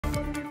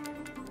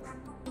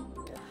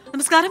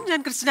നമസ്കാരം, ഞാൻ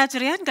കൃഷ്ണ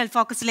ചെറിയാൻ. ഗൾഫ്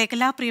ഫോക്കസിലേക്ക്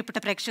എല്ലാ പ്രിയപ്പെട്ട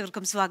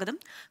പ്രേക്ഷകർക്കും സ്വാഗതം.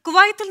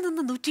 കുവൈത്തിൽ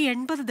നിന്ന്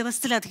 180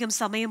 ദിവസത്തിലധികം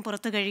സമയം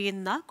പുറത്തു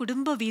കഴിയുന്ന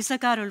കുടുംബ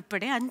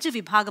വീസക്കാരുൾപ്പെടെ 5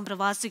 വിഭാഗം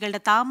പ്രവാസികളുടെ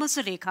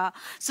താമസരേഖ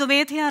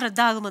സ്വമേധയാ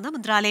റദ്ദാകുമെന്ന്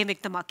മന്ത്രാലയം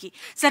വ്യക്തമാക്കി.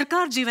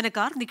 സർക്കാർ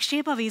ജീവനക്കാർ,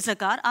 നിക്ഷേപ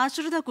വീസക്കാർ,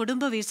 ആശ്രിത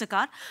കുടുംബ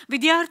വീസക്കാർ,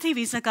 വിദ്യാർത്ഥി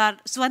വീസക്കാർ,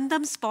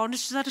 സ്വന്തം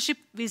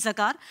സ്പോൺസർഷിപ്പ്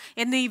വീസക്കാർ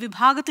എന്നീ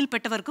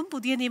വിഭാഗത്തിൽപ്പെട്ടവർക്കും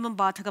പുതിയ നിയമം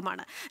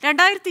ബാധകമാണ്.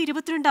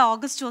 2022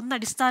 ഓഗസ്റ്റ് 1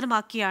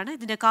 അടിസ്ഥാനമാക്കിയാണ്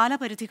ഇതിന്റെ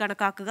കാലപരിധി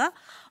കണക്കാക്കുക.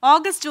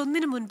 ഓഗസ്റ്റ്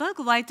 1 മുൻപ്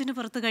കുവൈത്തിന്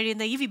പുറത്തു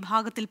കഴിയുന്ന ഈ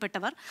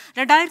വിഭാഗത്തിൽപ്പെട്ടവർ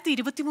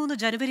 2023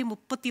 ജനുവരി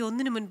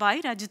 31 മുൻപായി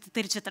രാജ്യത്ത്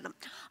തിരിച്ചെത്തണം.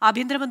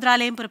 ആഭ്യന്തര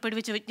മന്ത്രാലയം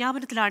പുറപ്പെടുവിച്ച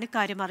വിജ്ഞാപനത്തിലാണ്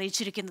ഇക്കാര്യം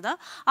അറിയിച്ചിരിക്കുന്നത്.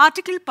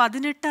 ആർട്ടിക്കിൾ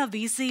 18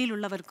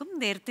 വിസയിലുള്ളവർക്കും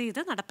നേരത്തെ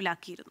ഇത്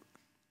നടപ്പിലാക്കിയിരുന്നു.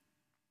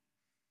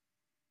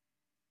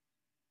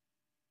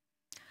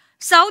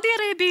 സൗദി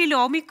അറേബ്യയിൽ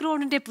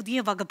ഒമിക്രോണിന്റെ പുതിയ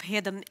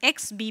വകഭേദം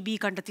XBB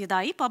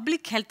കണ്ടെത്തിയതായി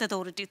പബ്ലിക് ഹെൽത്ത്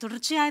അതോറിറ്റി.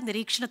 തുടർച്ചയായ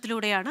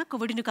നിരീക്ഷണത്തിലൂടെയാണ്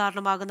കോവിഡിന്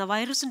കാരണമാകുന്ന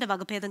വൈറസിന്റെ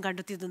വകഭേദം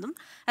കണ്ടെത്തിയതെന്നും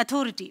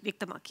അതോറിറ്റി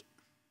വ്യക്തമാക്കി.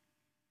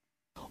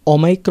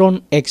 ഒമൈക്രോൺ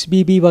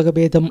XBB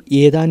വകഭേദം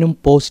ഏതാനും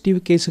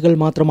പോസിറ്റീവ് കേസുകൾ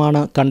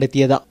മാത്രമാണ്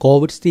കണ്ടെത്തിയത്.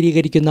 കോവിഡ്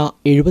സ്ഥിരീകരിക്കുന്ന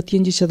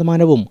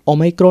 75%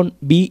 ഒമൈക്രോൺ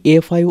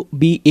BA5,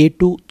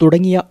 BA2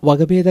 തുടങ്ങിയ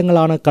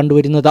വകഭേദങ്ങളാണ്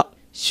കണ്ടുവരുന്നത്.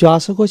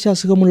 ശ്വാസകോശ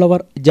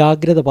അസുഖമുള്ളവർ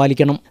ജാഗ്രത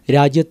പാലിക്കണം.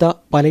 രാജ്യത്ത്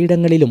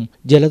പലയിടങ്ങളിലും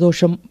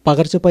ജലദോഷം,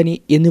 പകർച്ചപ്പനി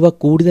എന്നിവ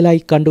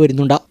കൂടുതലായി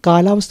കണ്ടുവരുന്നുണ്ട്.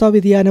 കാലാവസ്ഥാ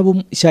വ്യതിയാനവും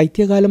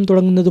ശൈത്യകാലം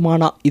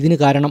തുടങ്ങുന്നതുമാണ് ഇതിന്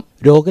കാരണം.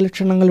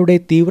 രോഗലക്ഷണങ്ങളുടെ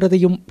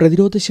തീവ്രതയും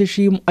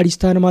പ്രതിരോധശേഷിയും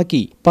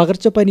അടിസ്ഥാനമാക്കി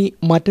പകർച്ചപ്പനി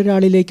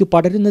മറ്റൊരാളിലേക്ക്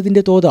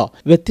പടരുന്നതിന്റെ തോത്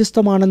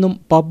വ്യത്യസ്തമാണെന്നും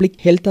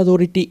പബ്ലിക് ഹെൽത്ത്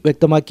അതോറിറ്റി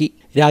വ്യക്തമാക്കി.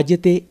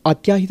 രാജ്യത്തെ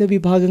അത്യാഹിത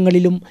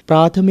വിഭാഗങ്ങളിലും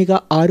പ്രാഥമിക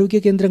ആരോഗ്യ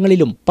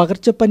കേന്ദ്രങ്ങളിലും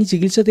പകർച്ചപ്പനി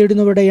ചികിത്സ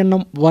തേടുന്നവരുടെ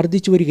എണ്ണം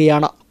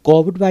വർദ്ധിച്ചുവരികയാണ്.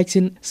 Covid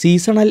vaccine,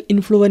 seasonal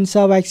influenza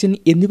vaccine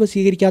എന്നിവ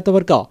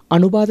സ്വീകരിക്കാത്തവർക്ക്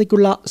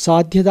അണുബാധയ്ക്കുള്ള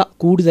സാധ്യത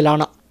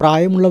കൂടുതലാണ്.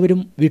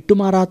 പ്രായമുള്ളവരും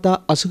വിട്ടുമാറാത്ത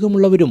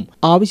അസുഖമുള്ളവരും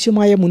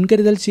ആവശ്യമായ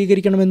മുൻകരുതൽ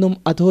സ്വീകരിക്കണമെന്നും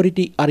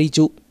അതോറിറ്റി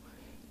അറിയിച്ചു.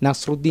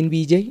 Nasruddin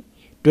Vijay,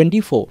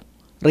 24,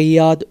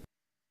 Riyadh.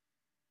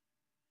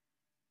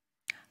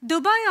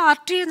 Dubai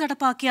RTA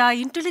നടപ്പാക്കിയ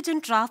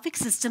ഇന്റലിജന്റ്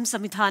ട്രാഫിക് സിസ്റ്റം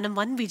സംവിധാനം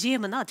വൻ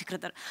വിജയമെന്ന്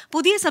അധികൃതർ.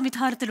 പുതിയ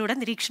സംവിധാനത്തിലൂടെ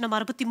നിരീക്ഷണം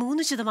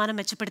 63%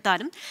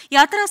 മെച്ചപ്പെടുത്താനും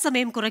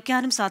യാത്രാസമയം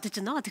കുറയ്ക്കാനും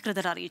സാധിച്ചെന്ന്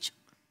അധികൃതർ അറിയിച്ചു.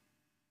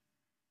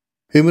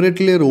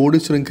 എമിറേറ്റിലെ റോഡ്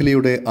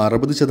ശൃംഖലയുടെ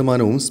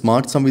 60%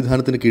 സ്മാർട്ട്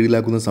സംവിധാനത്തിന്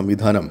കീഴിലാക്കുന്ന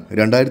സംവിധാനം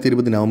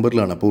 2020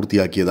 നവംബറിലാണ്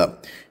പൂർത്തിയാക്കിയത്.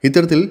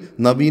 ഇത്തരത്തിൽ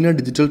നവീന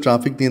ഡിജിറ്റൽ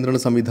ട്രാഫിക് നിയന്ത്രണ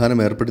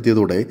സംവിധാനം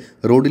ഏർപ്പെടുത്തിയതോടെ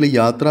റോഡിലെ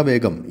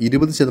യാത്രാവേഗം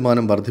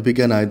 20%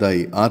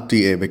 വർദ്ധിപ്പിക്കാനായതായി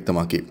RTA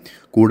വ്യക്തമാക്കി.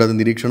 കൂടാതെ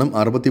നിരീക്ഷണം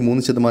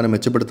 63%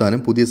 മെച്ചപ്പെടുത്താനും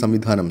പുതിയ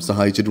സംവിധാനം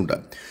സഹായിച്ചിട്ടുണ്ട്.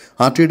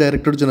 RTA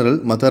ഡയറക്ടർ ജനറൽ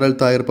മതാർ അൽ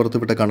തായർ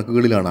പുറത്തുവിട്ട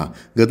കണക്കുകളിലാണ്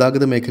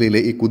ഗതാഗത മേഖലയിലെ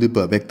ഈ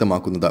കുതിപ്പ്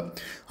വ്യക്തമാക്കുന്നത്.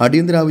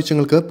 അടിയന്തര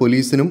ആവശ്യങ്ങൾക്ക്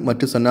പോലീസിനും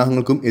മറ്റ്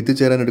സന്നാഹങ്ങൾക്കും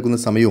എത്തിച്ചേരാനെടുക്കുന്ന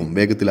സമയവും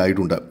വേഗത്തിലായിട്ടുണ്ട്.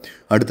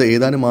 അടുത്ത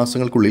ഏതാനും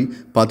മാസങ്ങൾക്കുള്ളിൽ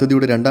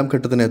പദ്ധതിയുടെ 2ാം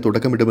ഘട്ടത്തിന്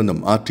തുടക്കമിടുമെന്നും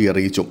RTA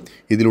അറിയിച്ചു.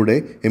 ഇതിലൂടെ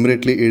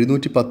എമിറേറ്റിലെ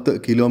 710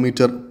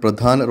 കിലോമീറ്റർ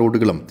പ്രധാന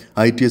റോഡുകളും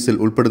ITSൽ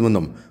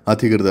ഉൾപ്പെടുമെന്നും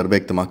അധികൃതർ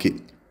വ്യക്തമാക്കി.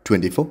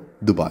 24,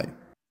 ദുബായ്.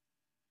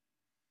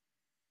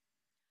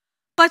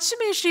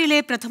 പശ്ചിമേഷ്യയിലെ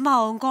പ്രഥമ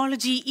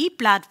ഓങ്കോളജി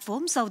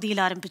പ്ലാറ്റ്ഫോം സൗദിയിൽ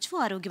ആരംഭിച്ചു.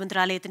 ആരോഗ്യ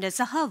മന്ത്രാലയത്തിന്റെ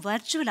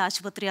വെർച്വൽ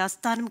ആശുപത്രി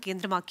ആസ്ഥാനം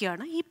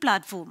കേന്ദ്രമാക്കിയാണ് ഈ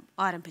പ്ലാറ്റ്ഫോം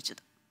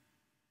ആരംഭിച്ചത്.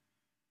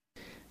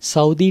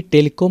 സൗദി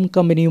ടെലികോം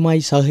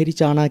കമ്പനിയുമായി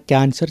സഹകരിച്ചാണ്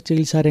ക്യാൻസർ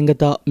ചികിത്സാ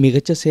രംഗത്ത്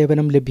മികച്ച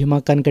സേവനം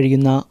ലഭ്യമാക്കാൻ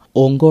കഴിയുന്ന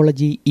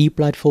ഓങ്കോളജി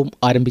പ്ലാറ്റ്ഫോം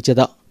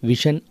ആരംഭിച്ചത്.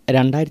 വിഷൻ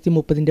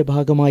 2030ന്റെ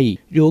ഭാഗമായി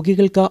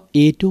രോഗികൾക്ക്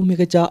ഏറ്റവും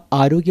മികച്ച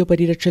ആരോഗ്യ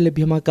പരിരക്ഷ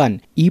ലഭ്യമാക്കാൻ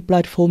ഈ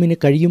പ്ലാറ്റ്ഫോമിന്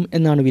കഴിയും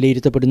എന്നാണ്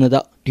വിലയിരുത്തപ്പെടുന്നത്.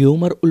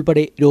 ട്യൂമർ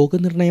ഉൾപ്പെടെ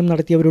രോഗനിർണയം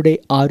നടത്തിയവരുടെ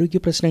ആരോഗ്യ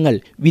പ്രശ്നങ്ങൾ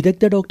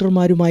വിദഗ്ധ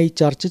ഡോക്ടർമാരുമായി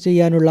ചർച്ച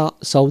ചെയ്യാനുള്ള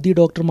സൗദി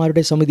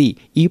ഡോക്ടർമാരുടെ സമിതി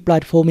ഈ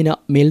പ്ലാറ്റ്ഫോമിന്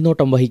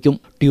മേൽനോട്ടം വഹിക്കും.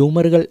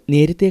 ട്യൂമറുകൾ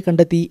നേരത്തെ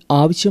കണ്ടെത്തി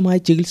ആവശ്യമായ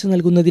ചികിത്സ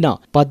നൽകുന്നതിന്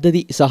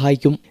പദ്ധതി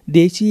സഹായിക്കും.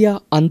 ദേശീയ,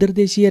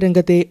 അന്തർദേശീയ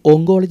രംഗത്തെ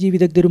ഓങ്കോളജി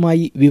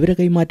വിദഗ്ധരുമായി വിവര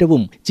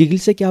കൈമാറ്റവും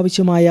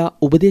ചികിത്സയ്ക്കാവശ്യമായ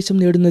ഉപദേശം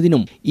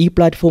നേടുന്നതിനും ഈ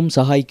പ്ലാറ്റ്ഫോം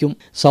സഹായിക്കും.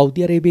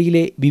 സൗദി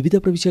അറേബ്യയിലെ വിവിധ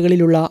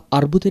പ്രവിശ്യകളിലുള്ള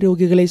അർബുദ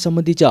രോഗികളെ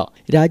സംബന്ധിച്ച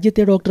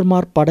രാജ്യത്തെ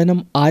ഡോക്ടർമാർ പഠനം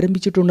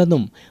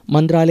ആരംഭിച്ചിട്ടുണ്ടെന്നും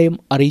മന്ത്രാലയം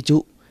അറിയിച്ചു.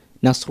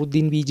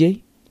 നസ്രുദ്ദീൻ വിജയ്,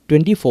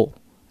 24,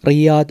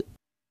 റിയാദ്.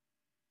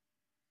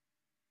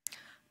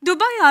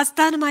 ദുബായ്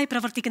ആസ്ഥാനമായി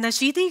പ്രവർത്തിക്കുന്ന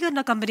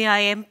ശീതീകരണ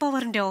കമ്പനിയായ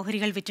എംപവറിന്റെ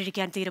ഓഹരികൾ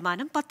വിറ്റഴിക്കാൻ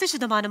തീരുമാനം.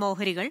 10%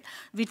 ഓഹരികൾ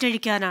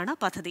വിറ്റഴിക്കാനാണ്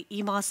പദ്ധതി.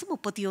 ഈ മാസം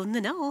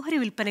 31 ഓഹരി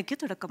വിൽപ്പനയ്ക്ക്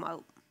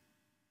തുടക്കമാകും.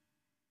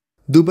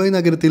 ദുബായ്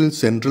നഗരത്തിൽ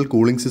സെൻട്രൽ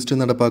കൂളിംഗ് സിസ്റ്റം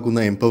നടപ്പാക്കുന്ന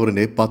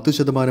എംപവറിന്റെ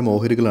 10%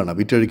 ഓഹരികളാണ്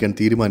വിറ്റഴിക്കാൻ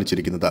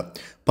തീരുമാനിച്ചിരിക്കുന്നത്.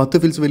 10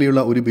 ഫിൽസ്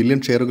വിലയുള്ള 1 ബില്യൺ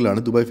ഷെയറുകളാണ്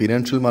ദുബായ്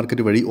ഫിനാൻഷ്യൽ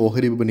മാർക്കറ്റ് വഴി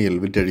ഓഹരി വിപണിയിൽ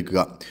വിറ്റഴിക്കുക.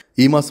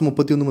 ഈ മാസം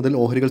 31 മുതൽ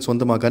ഓഹരികൾ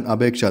സ്വന്തമാക്കാൻ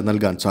അപേക്ഷ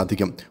നൽകാൻ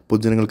സാധിക്കും.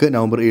 പൊതുജനങ്ങൾക്ക്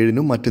നവംബർ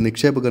 7-നും മറ്റ്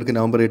നിക്ഷേപകർക്ക്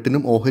നവംബർ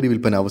 8-നും ഓഹരി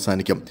വിൽപ്പന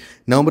അവസാനിക്കും.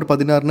 നവംബർ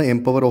 16-ന്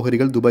എംപവർ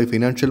ഓഹരികൾ ദുബായ്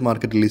ഫിനാൻഷ്യൽ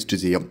മാർക്കറ്റിൽ ലിസ്റ്റ്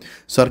ചെയ്യും.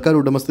 സർക്കാർ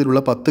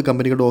ഉടമസ്ഥയിലുള്ള 10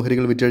 കമ്പനികളുടെ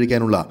ഓഹരികൾ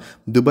വിറ്റഴിക്കാനുള്ള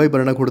ദുബായ്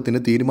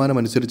ഭരണകൂടത്തിന്റെ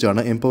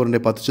തീരുമാനമനുസരിച്ചാണ്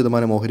എംപവറിന്റെ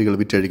 10% ഓഹരികൾ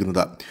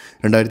വിറ്റഴിക്കുന്നത്.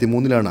 2003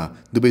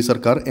 ദുബായ്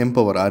സർക്കാർ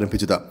എംപവർ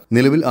ആരംഭിച്ചത്.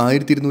 നിലവിൽ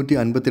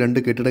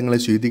 1252 കെട്ടിടങ്ങളെ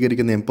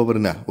ശീതീകരിക്കുന്ന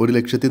എംപവറിന്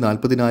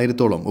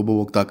 1,40,000-ഓളം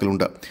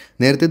ഉപഭോക്താക്കളുണ്ട്.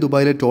 നേരത്തെ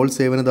ദുബായിലെ ടോൾ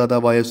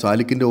സേവനദാതാവായ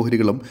സാലിക്കിന്റെ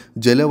ഓഹരികളും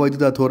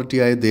ജലവൈദ്യുത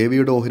അതോറിറ്റിയായ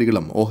ദേവിയുടെ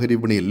ഓഹരികളും ഓഹരി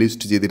വിപണിയിൽ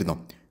ലിസ്റ്റ് ചെയ്തിരുന്നു.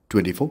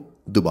 24,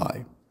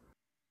 ദുബായ്.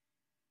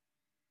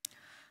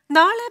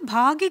 നാളെ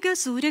ഭാഗിക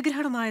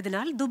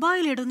സൂര്യഗ്രഹണമായതിനാൽ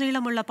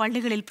ദുബായിലിടനീളമുള്ള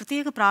പള്ളികളിൽ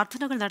പ്രത്യേക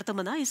പ്രാർത്ഥനകൾ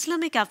നടത്തുമെന്ന്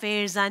Islamic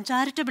affairs and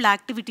charitable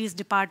activities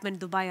department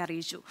Dubai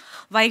അറിയിച്ചു.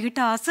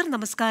 വൈകിട്ട് അസർ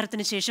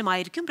നമസ്കാരത്തിന്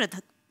ശേഷമായിരിക്കും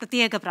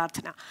പ്രത്യേക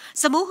പ്രാർത്ഥന.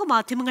 സമൂഹ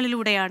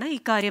മാധ്യമങ്ങളിലൂടെയാണ്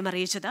ഇക്കാര്യം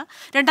അറിയിച്ചത്.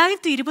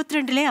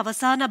 2022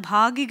 അവസാന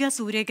ഭാഗിക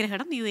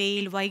സൂര്യഗ്രഹണം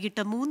UAEയിൽ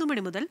വൈകിട്ട് 3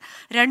 മണി മുതൽ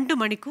 2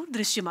 മണിക്കൂർ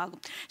ദൃശ്യമാകും.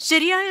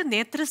 ശരിയായ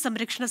നേത്ര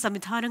സംരക്ഷണ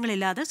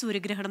സംവിധാനങ്ങളില്ലാതെ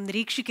സൂര്യഗ്രഹണം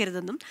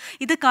നിരീക്ഷിക്കരുതെന്നും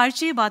ഇത്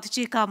കാഴ്ചയെ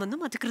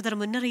ബാധിച്ചേക്കാമെന്നും അധികൃതർ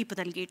മുന്നറിയിപ്പ്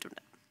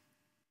നൽകിയിട്ടുണ്ട്.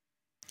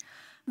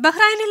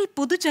 ബഹ്റൈനിൽ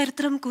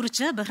പുതുചരിത്രം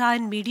കുറിച്ച്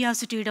ബഹ്റൈൻ മീഡിയ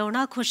സിറ്റിയുടെ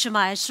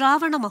ഓണാഘോഷമായ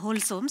ശ്രാവണ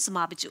മഹോത്സവം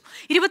സമാപിച്ചു.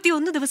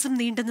 21 ദിവസം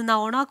നീണ്ടുനിന്ന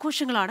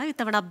ഓണാഘോഷങ്ങളാണ്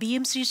ഇത്തവണ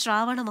BMC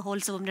ശ്രാവണ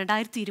മഹോത്സവം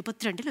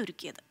 2022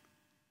 ഒരുക്കിയത്.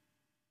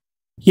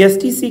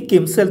 STC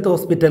കിംസ് ഹെൽത്ത്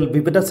ഹോസ്പിറ്റൽ,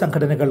 വിവിധ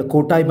സംഘടനകൾ,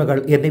 കൂട്ടായ്മകൾ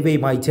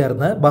എന്നിവയുമായി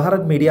ചേർന്ന്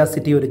ബഹ്റൈൻ മീഡിയ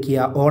സിറ്റി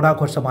ഒരുക്കിയ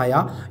ഓണാഘോഷമായ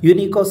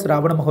യുനീക്കോ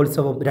ശ്രാവണ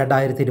മഹോത്സവം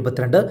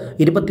 2022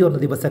 21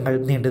 ദിവസങ്ങൾ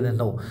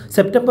നീണ്ടുനിന്നു.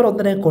 സെപ്റ്റംബർ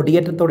 1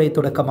 കൊടിയേറ്റത്തോടെ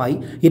തുടക്കമായി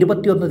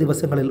 21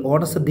 ദിവസങ്ങളിൽ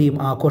ഓണസദ്യയും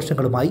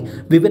ആഘോഷങ്ങളുമായി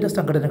വിവിധ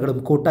സംഘടനകളും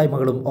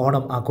കൂട്ടായ്മകളും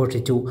ഓണം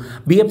ആഘോഷിച്ചു.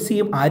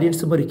 BMCയും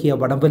ആര്യൻസും ഒരുക്കിയ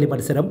വടംവലി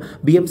മത്സരം,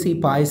 BMC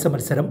പായസ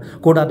മത്സരം,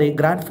 കൂടാതെ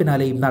ഗ്രാൻഡ്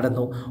ഫിനാലെയും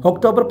നടന്നു.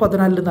 ഒക്ടോബർ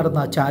 14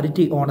 നടന്ന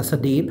ചാരിറ്റി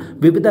ഓണസദ്യയിൽ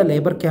വിവിധ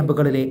ലേബർ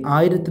ക്യാമ്പുകളിലെ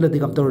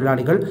 1000-ലധികം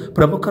തൊഴിലാളികൾ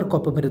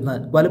പ്രമുഖർക്കൊപ്പമിരുന്ന്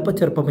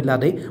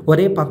വലുപ്പച്ചെറുപ്പമില്ലാതെ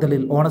ഒരേ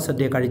പന്തലിൽ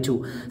ഓണസദ്യ കഴിച്ചു.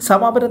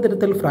 സമാപന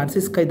ദിനത്തിൽ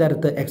Francis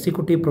Kaitharath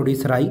executive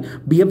പ്രൊഡ്യൂസറായി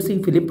BMC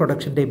film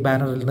പ്രൊഡക്ഷന്റെ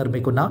ബാനറിൽ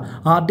നിർമ്മിക്കുന്ന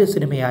ആദ്യ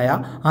സിനിമയായ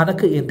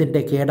അനക്ക്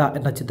എന്തിന്റെ കേട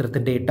എന്ന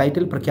ചിത്രത്തിന്റെ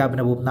ടൈറ്റിൽ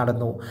പ്രഖ്യാപനവും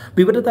നടന്നു.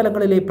 വിവിധ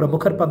തലങ്ങളിലെ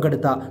പ്രമുഖർ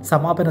പങ്കെടുത്ത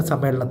സമാപന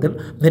സമ്മേളനത്തിൽ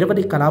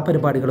നിരവധി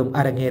കലാപരിപാടികളും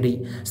അരങ്ങേറി.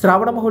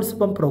 ശ്രാവണ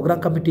മഹോത്സവം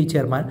programme committee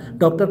chairman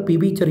doctor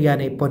PB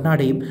ചെറിയാനെ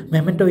പൊന്നാടയും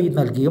മെമന്റോയും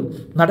നൽകിയും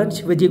നടൻ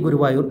ശിവജി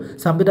ഗുരുവായൂർ,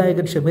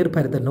 സംവിധായകൻ Shameer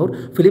പരതന്നൂർ,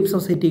 film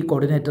society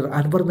coordinator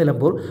Anwar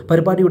Nilambur,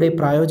 പരിപാടിയുടെ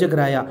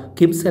പ്രായോജകരായ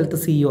KIMS health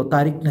CEO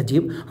Tariq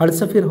Najeeb,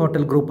 അൽസഫീർ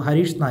hotel group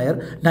Harish Nair,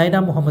 Nayana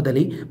Muhammad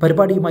Ali,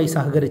 പരിപാടിയുമായി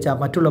സഹകരിച്ച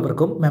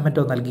മറ്റുള്ളവർക്കും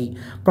മെമന്റോ നൽകി.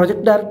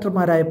 Project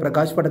ഡയറക്ടർമാരായ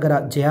Prakash Vadakara,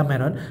 Jaya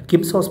Menon,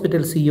 KIMS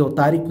hospital CEO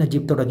Tariq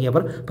Najeeb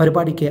തുടങ്ങിയവർ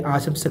പരിപാടിക്ക്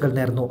ആശംസകൾ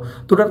നേർന്നു.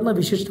 തുടർന്ന്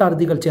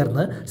വിശിഷ്ടാതിഥികൾ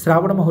ചേർന്ന്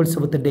ശ്രാവണ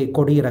മഹോത്സവത്തിന്റെ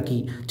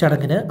കൊടിയിറക്കി.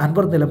 ചടങ്ങിന്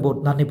അൻവർ നിലമ്പൂർ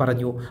നന്ദി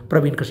പറഞ്ഞു.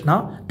 Praveen Krishna,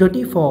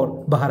 24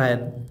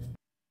 Bahrain.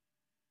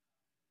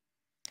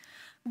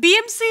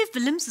 BMC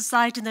film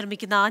society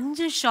നിർമ്മിക്കുന്ന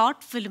 5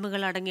 ഷോർട്ട്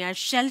ഫിലിമുകൾ അടങ്ങിയ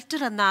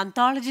ഷെൽട്ടർ എന്ന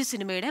ആന്തോളജി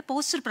സിനിമയുടെ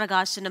പോസ്റ്റർ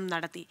പ്രകാശനം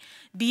നടത്തി.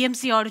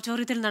 BMC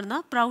ഓഡിറ്റോറിയത്തിൽ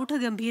നടന്ന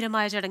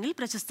പ്രൗഢഗംഭീരമായ ചടങ്ങിൽ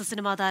പ്രശസ്ത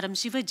സിനിമാ താരം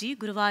ശിവജി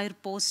ഗുരുവായൂർ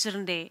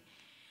പോസ്റ്ററിന്റെ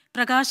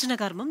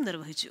പ്രകാശന കർമ്മം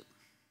നിർവഹിച്ചു.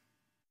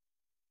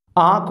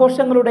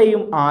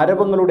 ആഘോഷങ്ങളുടെയും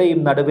ആരവങ്ങളുടെയും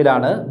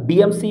നടുവിലാണ്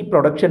BMC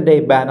പ്രൊഡക്ഷന്റെ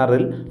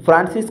ബാനറിൽ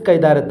ഫ്രാൻസിസ്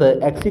കൈതാരത്ത്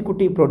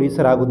എക്സിക്യൂട്ടീവ്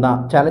പ്രൊഡ്യൂസറാകുന്ന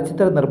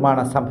ചലച്ചിത്ര നിർമ്മാണ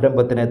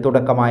സംരംഭത്തിന്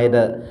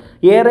തുടക്കമായത്.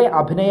 ഏറെ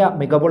അഭിനയ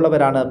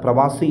മികവുള്ളവരാണ്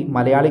പ്രവാസി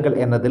മലയാളികൾ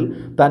എന്നതിൽ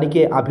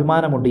തനിക്ക്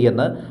അഭിമാനമുണ്ട്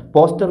എന്ന്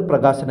പോസ്റ്റർ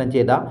പ്രകാശനം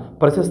ചെയ്ത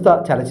പ്രശസ്ത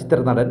ചലച്ചിത്ര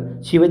നടൻ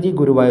ശിവജി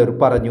ഗുരുവായൂർ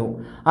പറഞ്ഞു.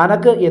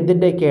 അനക്ക്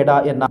എന്തിന്റെ കേട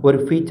എന്ന ഒരു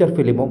ഫീച്ചർ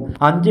ഫിലിമും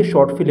 5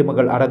 ഷോർട്ട്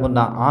ഫിലിമുകൾ അടങ്ങുന്ന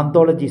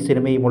ആന്തോളജി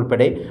സിനിമയും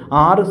ഉൾപ്പെടെ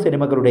 6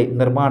 സിനിമകളുടെ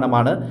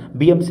നിർമ്മാണമാണ്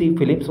BMC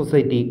ഫിലിം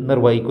സൊസൈറ്റി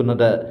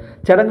നിർവഹിക്കുന്നത്.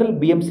 ചടങ്ങിൽ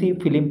BMC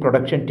ഫിലിം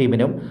പ്രൊഡക്ഷൻ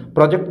ടീമിനും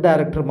പ്രൊജക്ട്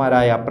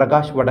ഡയറക്ടർമാരായ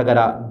പ്രകാശ് വടകര,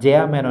 ജയ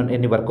മേനോൻ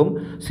എന്നിവർക്കും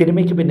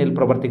സിനിമയ്ക്ക് പിന്നിൽ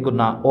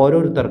പ്രവർത്തിക്കുന്ന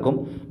ഓരോരുത്തർക്കും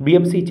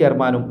BMC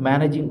ചെയർമാനും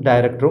മാനേജിംഗ്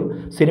ഡയറക്ടറും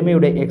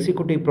സിനിമയുടെ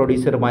എക്സിക്യൂട്ടീവ്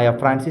പ്രൊഡ്യൂസറുമായ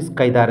ഫ്രാൻസിസ്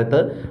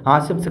കൈതാരത്ത്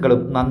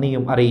ആശംസകളും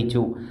നന്ദിയും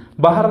അറിയിച്ചു.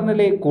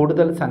 ബഹ്റൈനിലെ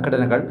കൂടുതൽ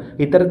സംഘടനകൾ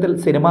ഇത്തരത്തിൽ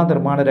സിനിമാ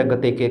നിർമ്മാണ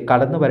രംഗത്തേക്ക്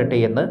കടന്നു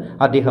വരട്ടെയെന്ന്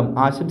അദ്ദേഹം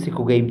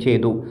ആശംസിക്കുകയും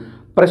ചെയ്തു.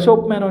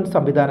 പ്രശോഭ് മേനോൻ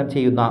സംവിധാനം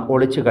ചെയ്യുന്ന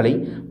ഒളിച്ചുകളി,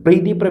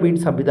 പ്രീതി പ്രവീൺ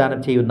സംവിധാനം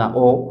ചെയ്യുന്ന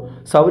O,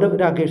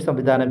 സൗരവ് രാകേഷ്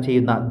സംവിധാനം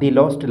ചെയ്യുന്ന ദി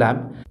ലോസ്റ്റ്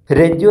ലാംപ്,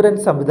 രഞ്ജുരൻ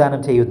സംവിധാനം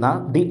ചെയ്യുന്ന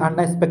the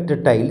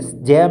unexpected tiles,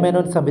 Jaya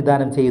Menon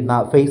സംവിധാനം ചെയ്യുന്ന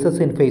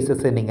ഫേസസ് ഇൻ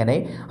ഫേസസ് എന്നിങ്ങനെ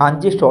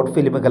 5 ഷോർട്ട്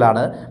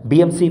ഫിലിമുകളാണ്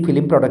BMC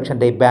ഫിലിം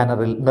പ്രൊഡക്ഷന്റെ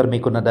ബാനറിൽ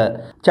നിർമ്മിക്കുന്നത്.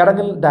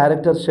 ചടങ്ങിൽ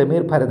ഡയറക്ടർ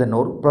ഷമീർ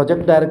ഭരതന്നൂർ,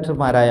 പ്രൊജക്ട്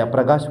ഡയറക്ടർമാരായ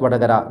പ്രകാശ്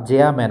വടകര,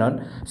 ജയ മേനോൻ,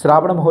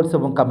 ശ്രാവണ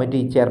മഹോത്സവം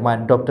committee chairman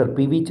doctor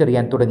PB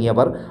Cherian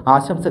തുടങ്ങിയവർ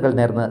ആശംസകൾ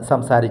നേർന്ന്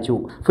സംസാരിച്ചു.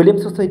 Film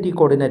society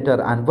coordinator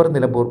Anwar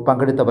Nilambur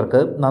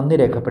പങ്കെടുത്തവർക്ക് നന്ദി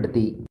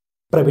രേഖപ്പെടുത്തി.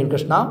 പ്രവീൺ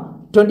കൃഷ്ണ,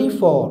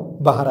 24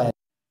 ബഹ്റൈൻ.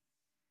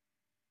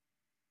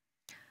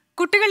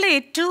 കുട്ടികളുടെ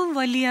ഏറ്റവും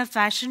വലിയ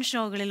ഫാഷൻ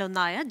ഷോകളിൽ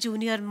ഒന്നായ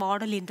junior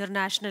model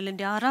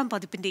ഇന്റർനാഷണലിന്റെ 6ാം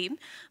പതിപ്പിന്റെയും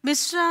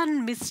mister and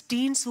miss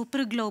tin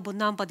super globe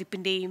 1ാം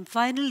പതിപ്പിന്റെയും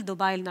final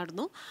ദുബായിൽ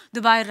നടന്നു.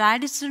 ദുബായ്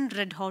റാഡിസൺ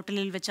റെഡ്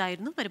ഹോട്ടലിൽ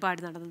വെച്ചായിരുന്നു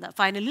പരിപാടി നടന്നത്.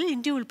 ഫൈനലിൽ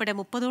ഇന്ത്യ ഉൾപ്പെടെ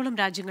 30ഓളം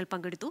രാജ്യങ്ങൾ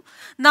പങ്കെടുത്തു.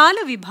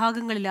 4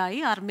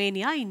 വിഭാഗങ്ങളിലായി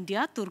അർമേനിയ,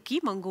 ഇന്ത്യ, തുർക്കി,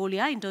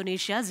 Mongolia,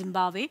 Indonesia,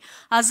 Zimbabwe,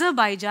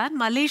 Azerbaijan,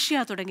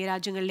 Malaysia തുടങ്ങിയ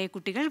രാജ്യങ്ങളിലെ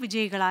കുട്ടികൾ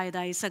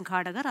വിജയികളായതായി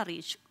സംഘാടകർ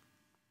അറിയിച്ചു.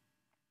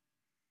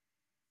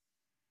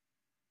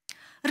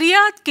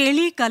 റിയാദ്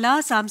കേളി കലാ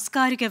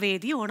സാംസ്കാരിക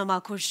വേദി ഓണം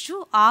ആഘോഷിച്ചു.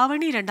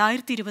 ആവണി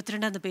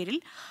 2022 എന്ന പേരിൽ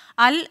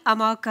അൽ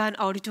അമാഖാൻ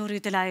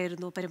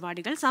ഓഡിറ്റോറിയത്തിലായിരുന്നു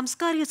പരിപാടികൾ.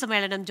 സാംസ്കാരിക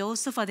സമ്മേളനം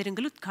ജോസഫ്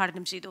അതിരിങ്കൽ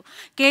ഉദ്ഘാടനം ചെയ്തു.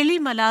 കേളി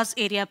മലാസ്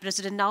ഏരിയ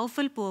പ്രസിഡന്റ്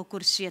നൌഫൽ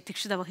പൂവക്കുറിശി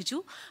അധ്യക്ഷത വഹിച്ചു.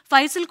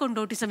 ഫൈസൽ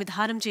കൊണ്ടോട്ടി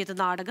സംവിധാനം ചെയ്ത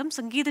നാടകം,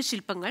 സംഗീത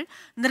ശില്പങ്ങൾ,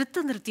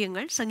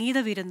 നൃത്യങ്ങൾ, സംഗീത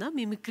വിരുന്ന്,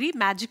 മിമിക്രി,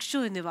 മാജിക്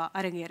ഷോ എന്നിവ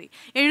അരങ്ങേറി.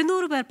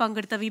 700 പേർ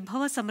പങ്കെടുത്ത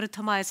വിഭവ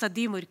സമൃദ്ധമായ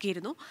സദ്യയും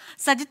ഒരുക്കിയിരുന്നു.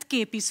 സജിത്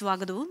KP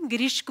സ്വാഗതവും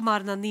ഗിരീഷ്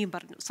കുമാർ നന്ദിയും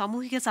പറഞ്ഞു.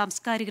 സാമൂഹിക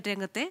സാംസ്കാരിക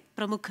രംഗത്തെ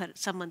പ്രമുഖർ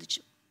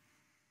സംബന്ധിച്ചു.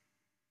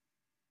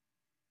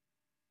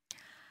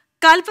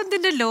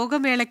 കാൽപന്തിന്റെ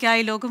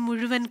ലോകമേളയ്ക്കായി ലോകം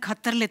മുഴുവൻ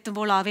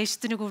ഖത്തറിലെത്തുമ്പോൾ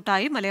ആവേശത്തിനു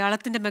കൂട്ടായി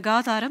മലയാളത്തിന്റെ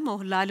മെഗാതാരം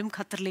മോഹൻലാലും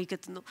ഖത്തറിലേക്ക്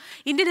എത്തുന്നു.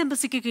 ഇന്ത്യൻ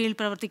എംബസിക്ക് കീഴിൽ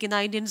പ്രവർത്തിക്കുന്ന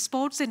ഇന്ത്യൻ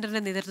സ്പോർട്സ്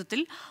സെന്ററിന്റെ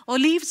നേതൃത്വത്തിൽ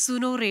ഒലീവ്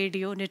സുനോ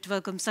റേഡിയോ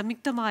നെറ്റ്വർക്കും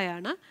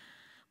സംയുക്തമായാണ്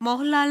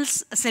മോഹൻലാൽസ്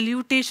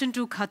സല്യൂട്ടേഷൻ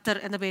ടു ഖത്തർ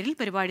എന്ന പേരിൽ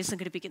പരിപാടി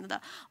സംഘടിപ്പിക്കുന്നത്.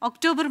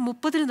 ഒക്ടോബർ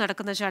 30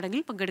 നടക്കുന്ന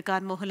ചടങ്ങിൽ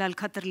പങ്കെടുക്കാൻ മോഹൻലാൽ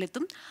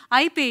ഖത്തറിലെത്തും.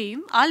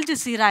 ഐപേയും അൽ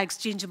ജസീറ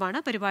എക്സ്ചേഞ്ചുമാണ്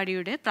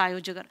പരിപാടിയുടെ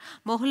പ്രായോജകർ.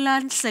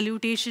 മോഹൻലാൽ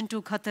സല്യൂട്ടേഷൻ ടു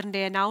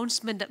ഖത്തറിന്റെ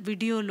announcement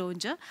video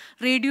launch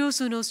radio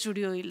Suno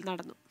സ്റ്റുഡിയോയിൽ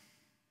നടന്നു.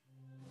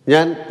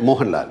 ഞാൻ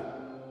മോഹൻലാൽ.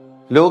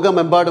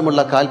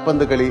 ലോകമെമ്പാടുമുള്ള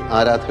കാൽപന്ത് കളി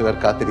ആരാധകർ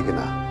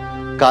കാത്തിരിക്കുന്ന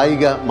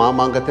കായിക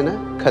മാമാങ്കത്തിന്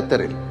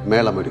ഖത്തറിൽ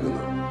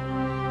മേളമൊരുങ്ങുന്നു.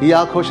 ഈ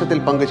ആഘോഷത്തിൽ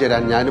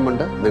പങ്കുചേരാൻ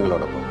ഞാനുമുണ്ട്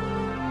നിങ്ങളോടൊപ്പം.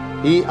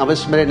 ഈ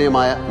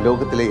അവിസ്മരണീയമായ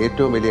ലോകത്തിലെ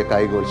ഏറ്റവും വലിയ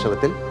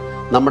കായികോത്സവത്തിൽ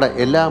നമ്മുടെ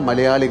എല്ലാ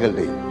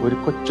മലയാളികളുടെയും ഒരു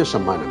കൊച്ചു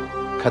സമ്മാനം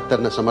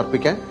ഖത്തറിന്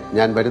സമർപ്പിക്കാൻ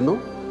ഞാൻ വരുന്നു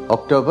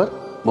ഒക്ടോബർ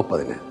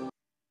 30.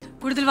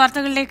 കൂടുതൽ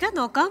വാർത്തകളിലേക്ക്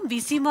നോക്കാം.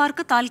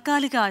 VC-മാർക്ക്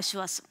താൽക്കാലിക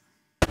ആശ്വാസം.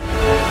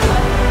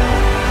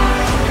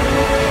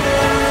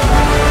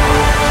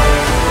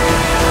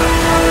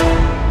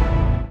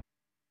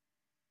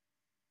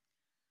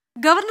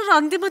 ഗവർണർ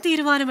അന്തിമ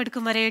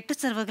തീരുമാനമെടുക്കും വരെ 8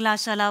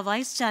 സർവകലാശാല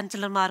വൈസ്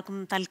ചാൻസലർമാർക്കും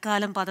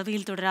തൽക്കാലം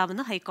പദവിയിൽ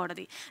തുടരാമെന്ന്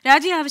ഹൈക്കോടതി.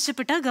 രാജി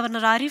ആവശ്യപ്പെട്ട്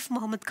ഗവർണർ ആരിഫ്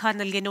മുഹമ്മദ് ഖാൻ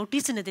നൽകിയ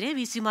നോട്ടീസിനെതിരെ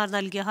VC-മാർ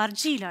നൽകിയ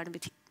ഹർജിയിലാണ്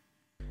വിധി.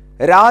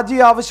 രാജി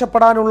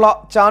ആവശ്യപ്പെടാനുള്ള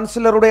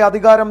ചാൻസലറുടെ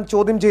അധികാരം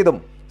ചോദ്യം ചെയ്തും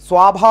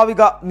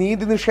സ്വാഭാവിക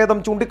നീതി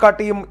നിഷേധം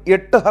ചൂണ്ടിക്കാട്ടിയും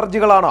 8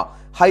 ഹർജികളാണ്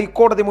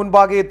ഹൈക്കോടതി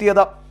മുൻപാകെ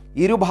എത്തിയത്.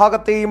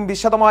 ഇരുഭാഗത്തെയും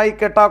വിശദമായി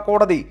കേട്ട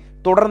കോടതി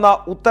തുടർന്ന്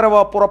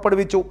ഉത്തരവ്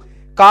പുറപ്പെടുവിച്ചു.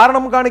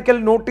 കാരണം കാണിക്കൽ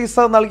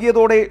നോട്ടീസ്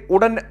നൽകിയതോടെ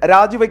ഉടൻ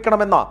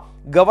രാജിവെക്കണമെന്ന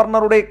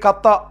ഗവർണറുടെ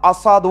കത്ത്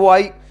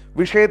അസാധുവായി.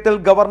 വിഷയത്തിൽ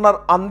ഗവർണർ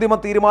അന്തിമ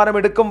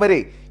തീരുമാനമെടുക്കും വരെ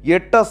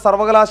 8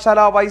 സർവകലാശാല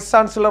വൈസ്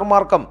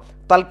ചാൻസലർമാർക്കും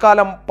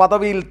തൽക്കാലം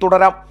പദവിയിൽ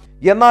തുടരാം.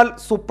 എന്നാൽ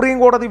സുപ്രീം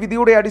കോടതി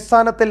വിധിയുടെ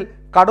അടിസ്ഥാനത്തിൽ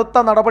കടുത്ത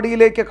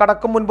നടപടിയിലേക്ക്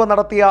കടക്കും മുൻപ്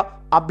നടത്തിയ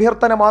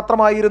അഭ്യർത്ഥന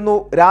മാത്രമായിരുന്നു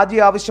രാജി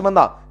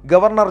ആവശ്യമെന്ന്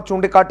ഗവർണർ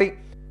ചൂണ്ടിക്കാട്ടി.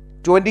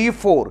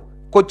 24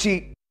 കൊച്ചി.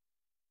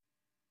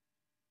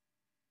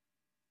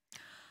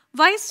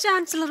 വൈസ്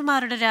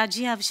ചാൻസലർമാരുടെ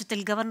രാജി ആവശ്യത്തിൽ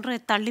ഗവർണറെ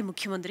തള്ളി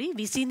മുഖ്യമന്ത്രി.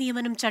 VC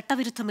നിയമനം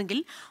ചട്ടവിരുദ്ധമെങ്കിൽ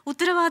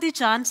ഉത്തരവാദി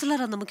ചാൻസലർ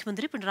എന്ന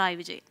മുഖ്യമന്ത്രി പിണറായി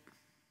വിജയൻ.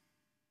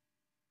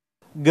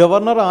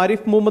 ഗവർണർ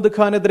ആരിഫ് മുഹമ്മദ്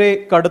ഖാനെതിരെ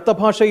കടുത്ത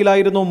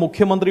ഭാഷയിലായിരുന്നു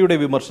മുഖ്യമന്ത്രിയുടെ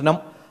വിമർശനം.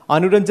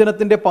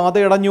 അനുരഞ്ജനത്തിന്റെ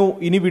പാതയടഞ്ഞു,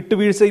 ഇനി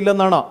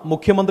വിട്ടുവീഴ്ചയില്ലെന്നാണ്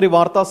മുഖ്യമന്ത്രി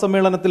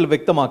വാർത്താസമ്മേളനത്തിൽ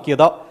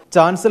വ്യക്തമാക്കിയത്.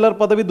 ചാൻസലർ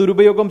പദവി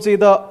ദുരുപയോഗം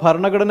ചെയ്ത്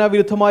ഭരണഘടനാ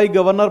വിരുദ്ധമായി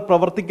ഗവർണർ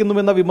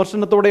പ്രവർത്തിക്കുന്നുവെന്ന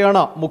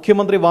വിമർശനത്തോടെയാണ്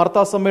മുഖ്യമന്ത്രി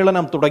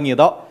വാർത്താസമ്മേളനം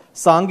തുടങ്ങിയത്.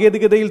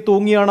 സാങ്കേതികതയിൽ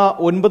തൂങ്ങിയാണ്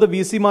 9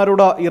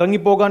 VC-മാരോട്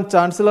ഇറങ്ങിപ്പോകാൻ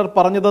ചാൻസലർ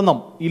പറഞ്ഞതെന്നും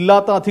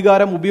ഇല്ലാത്ത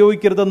അധികാരം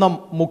ഉപയോഗിക്കരുതെന്നും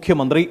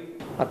മുഖ്യമന്ത്രി.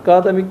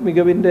 അക്കാദമിക്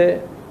മികവിന്റെ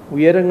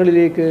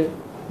ഉയരങ്ങളിലേക്ക്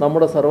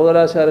നമ്മുടെ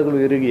സർവകലാശാലകൾ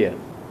ഉയരുകയാണ്.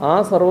 ആ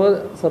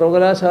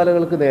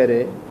സർവകലാശാലകൾക്ക്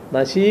നേരെ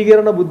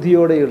നശീകരണ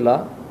ബുദ്ധിയോടെയുള്ള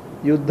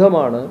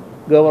യുദ്ധമാണ്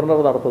ഗവർണർ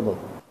നടത്തുന്നത്.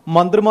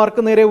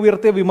 മന്ത്രിമാർക്ക് നേരെ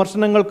ഉയർത്തിയ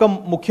വിമർശനങ്ങൾക്കും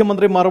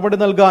മുഖ്യമന്ത്രി മറുപടി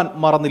നൽകാൻ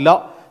മറന്നില്ല.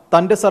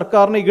 തന്റെ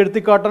സർക്കാരിനെ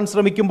ഇകഴ്ത്തിക്കാട്ടാൻ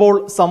ശ്രമിക്കുമ്പോൾ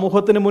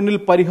സമൂഹത്തിന് മുന്നിൽ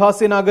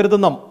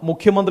പരിഹാസ്യനാകരുതെന്നും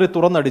മുഖ്യമന്ത്രി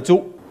തുറന്നടിച്ചു.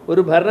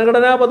 ഒരു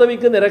ഭരണഘടനാ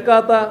പദവിക്ക്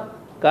നിരക്കാത്ത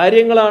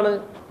കാര്യങ്ങളാണ്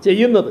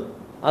ചെയ്യുന്നത്.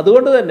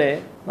 അതുകൊണ്ട് തന്നെ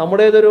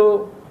നമ്മുടേതൊരു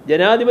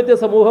ജനാധിപത്യ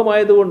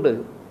സമൂഹമായതുകൊണ്ട്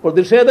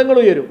പ്രതിഷേധങ്ങൾ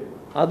ഉയരും.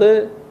 അത്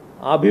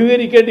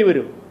അഭിമുഖീകരിക്കേണ്ടി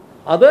വരും.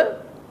 അത്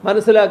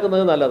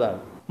മനസ്സിലാക്കുന്നത് നല്ലതാണ്.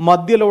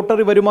 മദ്യ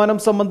ലോട്ടറി വരുമാനം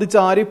സംബന്ധിച്ച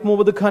ആരിഫ്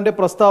മുഹമ്മദ് ഖാന്റെ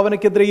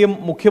പ്രസ്താവനയ്ക്കെതിരെയും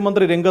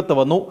മുഖ്യമന്ത്രി രംഗത്ത്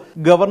വന്നു.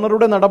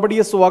 ഗവർണറുടെ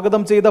നടപടിയെ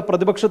സ്വാഗതം ചെയ്ത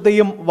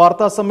പ്രതിപക്ഷത്തെയും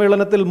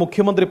വാർത്താസമ്മേളനത്തിൽ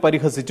മുഖ്യമന്ത്രി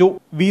പരിഹസിച്ചു.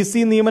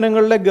 VC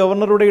നിയമനങ്ങളിലെ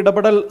ഗവർണറുടെ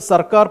ഇടപെടൽ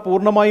സർക്കാർ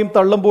പൂർണ്ണമായും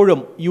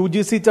തള്ളുമ്പോഴും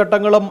UGC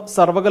ചട്ടങ്ങളും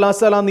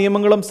സർവകലാശാല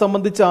നിയമങ്ങളും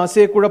സംബന്ധിച്ച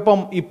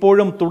ആശയക്കുഴപ്പം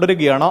ഇപ്പോഴും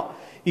തുടരുകയാണ്.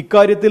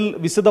 ഇക്കാര്യത്തിൽ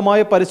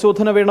വിശദമായ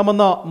പരിശോധന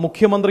വേണമെന്ന്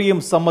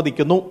മുഖ്യമന്ത്രിയും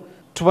സമ്മതിക്കുന്നു.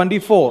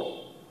 24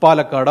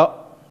 പാലക്കാട്.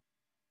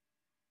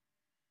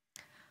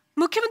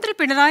 മുഖ്യമന്ത്രി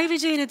പിണറായി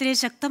വിജയനെതിരെ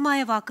ശക്തമായ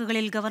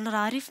വാക്കുകളിൽ ഗവർണർ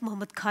ആരിഫ്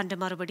മുഹമ്മദ് ഖാന്റെ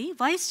മറുപടി.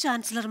 വൈസ്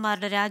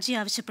ചാൻസലർമാരുടെ രാജി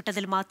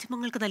ആവശ്യപ്പെട്ടതിൽ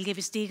മാധ്യമങ്ങൾക്ക് നൽകിയ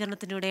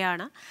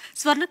വിശദീകരണത്തിലൂടെയാണ്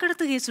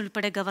സ്വർണ്ണക്കടത്ത് കേസ്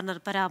ഉൾപ്പെടെ ഗവർണർ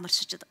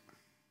പരാമർശിച്ചത്.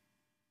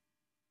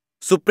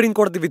 സുപ്രീം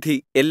കോടതി വിധി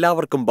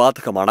എല്ലാവർക്കും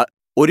ബാധകമാണ്.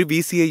 ഒരു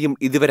VC-യെയും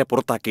ഇതുവരെ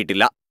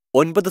പുറത്താക്കിയിട്ടില്ല.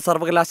 9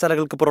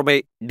 സർവകലാശാലകൾക്ക് പുറമെ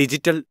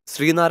ഡിജിറ്റൽ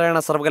ശ്രീനാരായണ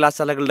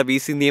സർവകലാശാലകളുടെ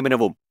VC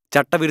നിയമനവും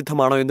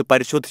ചട്ടവിരുദ്ധമാണോ എന്ന്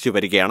പരിശോധിച്ചു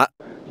വരികയാണ്.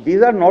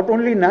 These are not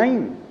only 9.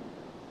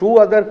 2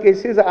 other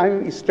cases I am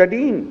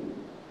studying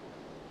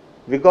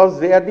because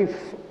they are the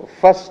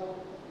first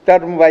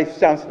term vice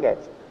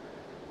chancellors.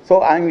 So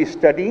I am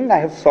studying. I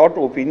have sought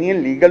opinion,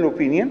 legal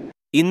opinion.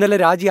 ഇന്നലെ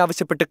രാജി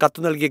ആവശ്യപ്പെട്ട് കത്തു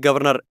നൽകിയ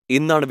ഗവർണർ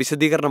ഇന്നാണ്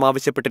വിശദീകരണം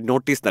ആവശ്യപ്പെട്ട്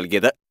നോട്ടീസ്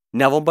നൽകിയത്.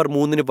 നവംബർ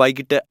 3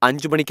 വൈകിട്ട്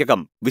 5 മണിക്കകം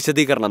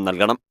വിശദീകരണം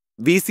നൽകണം.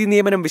 VC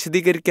നിയമനം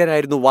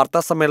വിശദീകരിക്കാനായിരുന്നു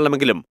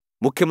വാർത്താസമ്മേളനമെങ്കിലും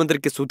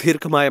മുഖ്യമന്ത്രിക്ക്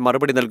സുദീർഘമായ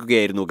മറുപടി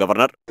നൽകുകയായിരുന്നു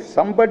governor.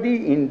 Somebody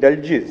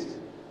indulges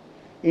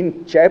in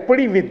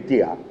chapadi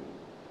vidya,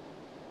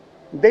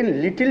 then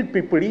little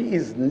pipadi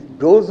is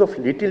dose of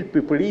little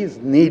pipadi is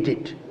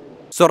needed.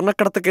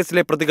 സ്വർണ്ണക്കടത്ത്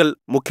കേസിലെ പ്രതികൾ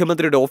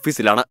മുഖ്യമന്ത്രിയുടെ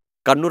ഓഫീസിലാണ്.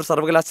 കണ്ണൂർ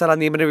സർവകലാശാല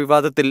നിയമന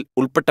വിവാദത്തിൽ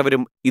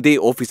ഉൾപ്പെട്ടവരും ഇതേ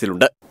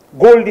ഓഫീസിലുണ്ട്.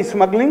 Gold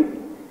smuggling,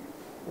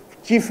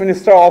 Chief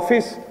Minister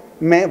office,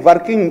 men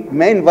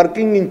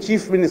working in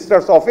Chief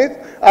Minister's office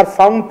are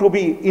found to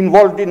be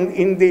involved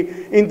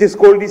in this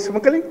gold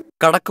smuggling.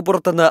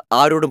 കടക്കുപുറത്തെന്ന്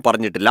ആരോടും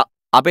പറഞ്ഞിട്ടില്ല.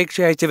 അപേക്ഷ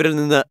അയച്ചവരിൽ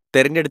നിന്ന്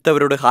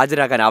തെരഞ്ഞെടുത്തവരോട്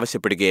ഹാജരാകാൻ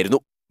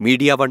ആവശ്യപ്പെടുകയായിരുന്നു.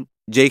 Media 1,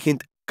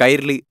 Jaihind,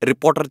 Kairali,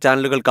 reporter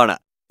ചാനലുകൾക്കാണ്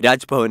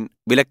Raj Bhavan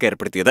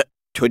വിലക്കേർപ്പെടുത്തിയത്.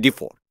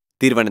 24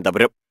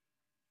 തിരുവനന്തപുരം.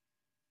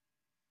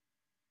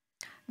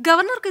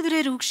 ഗവർണർക്കെതിരെ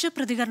രൂക്ഷ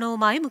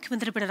പ്രതികരണവുമായി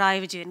മുഖ്യമന്ത്രി പിണറായി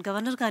വിജയൻ.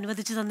 ഗവർണർക്ക്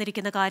അനുവദിച്ചു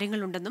തന്നിരിക്കുന്ന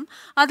കാര്യങ്ങളുണ്ടെന്നും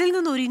അതിൽ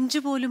നിന്ന് ഒരു ഇഞ്ച്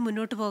പോലും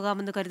മുന്നോട്ട്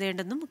പോകാമെന്ന്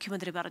കരുതേണ്ടെന്നും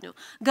മുഖ്യമന്ത്രി പറഞ്ഞു.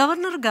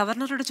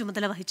 ഗവർണറുടെ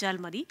ചുമതല വഹിച്ചാൽ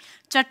മതി,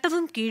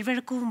 ചട്ടവും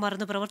കീഴ്വഴക്കവും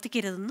മറന്ന്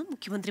പ്രവർത്തിക്കരുതെന്നും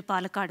മുഖ്യമന്ത്രി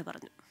പാലക്കാട്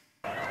പറഞ്ഞു.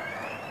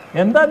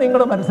 എന്താ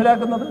നിങ്ങൾ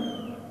മനസ്സിലാക്കുന്നത്?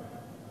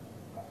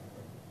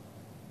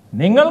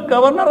 നിങ്ങൾ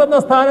ഗവർണർ എന്ന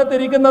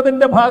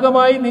സ്ഥാനത്തിരിക്കുന്നതിന്റെ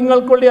ഭാഗമായി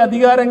നിങ്ങൾക്കുള്ള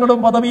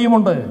അധികാരങ്ങളും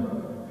പദവിയുമുണ്ട്.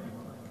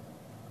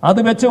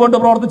 അത് വെച്ചുകൊണ്ട്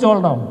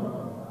പ്രവർത്തിച്ചോളണം.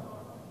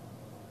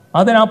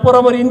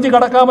 അതിനപ്പുറം ഒരു ഇഞ്ച്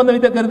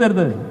കടക്കാമെന്ന്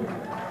കരുതരുത്.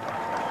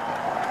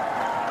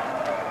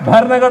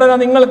 ഭരണഘടന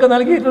നിങ്ങൾക്ക്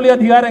നൽകിയിട്ടുള്ള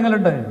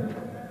അധികാരങ്ങളുണ്ട്.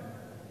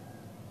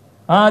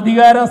 ആ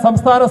അധികാരം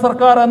സംസ്ഥാന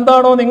സർക്കാർ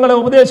എന്താണോ നിങ്ങളെ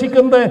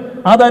ഉപദേശിക്കുന്നത്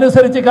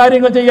അതനുസരിച്ച്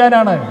കാര്യങ്ങൾ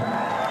ചെയ്യാനാണ്.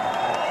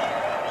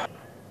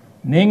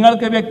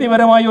 നിങ്ങൾക്ക്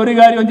വ്യക്തിപരമായി ഒരു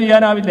കാര്യവും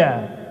ചെയ്യാനാവില്ല.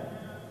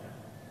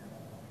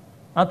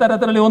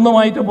 അത്തരത്തിലുള്ള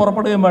ഒന്നുമായിട്ടും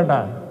പുറപ്പെടുകയും വേണ്ട.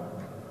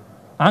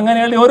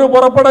 അങ്ങനെയുള്ള ഒരു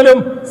പുറപ്പെടലും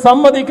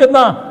സമ്മതിക്കുന്ന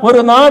ഒരു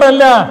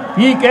നാടല്ല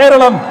ഈ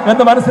കേരളം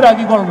എന്ന്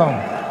മനസ്സിലാക്കിക്കൊള്ളണം.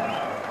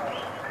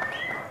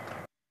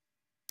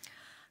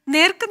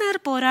 നേർക്കുനേർ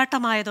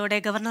പോരാട്ടമായതോടെ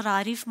ഗവർണർ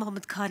ആരിഫ്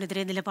മുഹമ്മദ്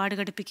ഖാനെതിരെ നിലപാട്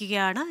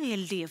ഘടിപ്പിക്കുകയാണ്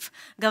LDF.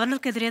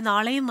 ഗവർണർക്കെതിരെ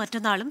നാളെയും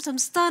മറ്റന്നാളും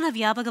സംസ്ഥാന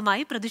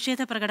വ്യാപകമായി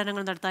പ്രതിഷേധ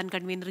പ്രകടനങ്ങൾ നടത്താൻ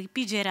കൺവീനർ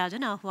EP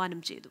ജയരാജൻ ആഹ്വാനം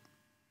ചെയ്തു.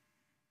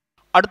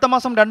 അടുത്ത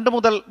മാസം 2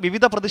 മുതൽ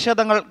വിവിധ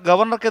പ്രതിഷേധങ്ങൾ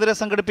ഗവർണർക്കെതിരെ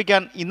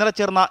സംഘടിപ്പിക്കാൻ ഇന്നലെ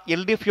ചേർന്ന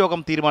LDF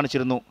യോഗം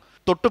തീരുമാനിച്ചിരുന്നു.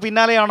 തൊട്ടു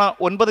പിന്നാലെയാണ്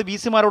 9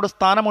 VC-മാരോട്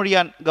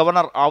സ്ഥാനമൊഴിയാൻ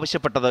ഗവർണർ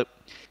ആവശ്യപ്പെട്ടത്.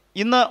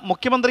 ഇന്ന്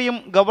മുഖ്യമന്ത്രിയും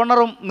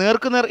ഗവർണറും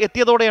നേർക്കുനേർ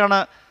എത്തിയതോടെയാണ്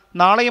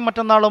നാളെയും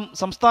മറ്റന്നാളും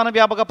സംസ്ഥാന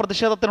വ്യാപക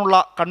പ്രതിഷേധത്തിനുള്ള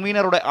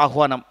കൺവീനറുടെ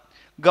ആഹ്വാനം.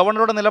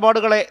 ഗവർണറുടെ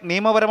നിലപാടുകളെ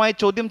നിയമപരമായി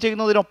ചോദ്യം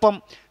ചെയ്യുന്നതിനൊപ്പം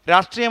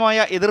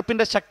രാഷ്ട്രീയമായ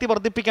എതിർപ്പിന്റെ ശക്തി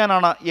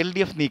വർദ്ധിപ്പിക്കാനാണ്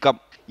LDF നീക്കം.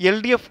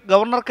 LDF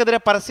ഗവർണർക്കെതിരെ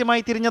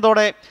പരസ്യമായി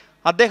തിരിഞ്ഞതോടെ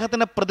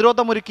അദ്ദേഹത്തിന്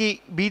പ്രതിരോധമൊരുക്കി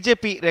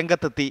BJP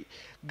രംഗത്തെത്തി.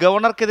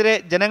 ഗവർണർക്കെതിരെ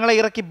ജനങ്ങളെ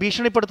ഇറക്കി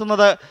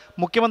ഭീഷണിപ്പെടുത്തുന്നത്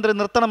മുഖ്യമന്ത്രി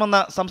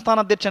നിർത്തണമെന്ന് സംസ്ഥാന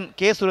അധ്യക്ഷൻ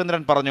K.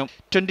 സുരേന്ദ്രൻ പറഞ്ഞു.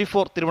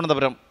 24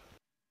 തിരുവനന്തപുരം.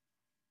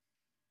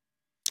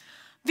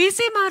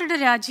 VC-മാരുടെ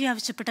രാജി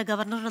ആവശ്യപ്പെട്ട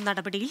ഗവർണറുടെ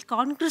നടപടിയിൽ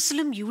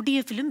കോൺഗ്രസിലും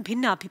UDF-ലും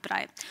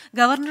ഭിന്നാഭിപ്രായം.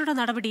 ഗവർണറുടെ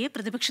നടപടിയെ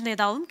പ്രതിപക്ഷ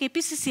നേതാവും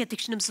KPCC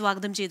അധ്യക്ഷനും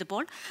സ്വാഗതം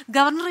ചെയ്തപ്പോൾ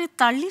ഗവർണറെ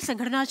തള്ളി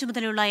സംഘടനാ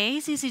ചുമതലയുള്ള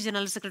AICC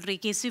general secretary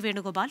KC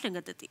Venugopal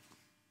രംഗത്തെത്തി.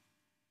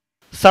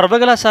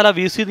 സർവകലാശാല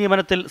VC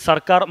നിയമനത്തിൽ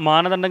സർക്കാർ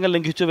മാനദണ്ഡങ്ങൾ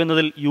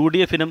ലംഘിച്ചുവെന്നതിൽ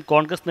UDF-നും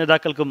കോൺഗ്രസ്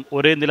നേതാക്കൾക്കും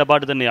ഒരേ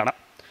നിലപാട് തന്നെയാണ്.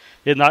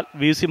 എന്നാൽ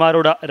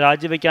VC-മാരോട്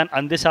രാജിവെക്കാൻ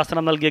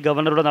അന്ത്യശാസനം നൽകിയ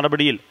ഗവർണറുടെ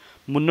നടപടിയിൽ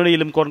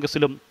മുന്നണിയിലും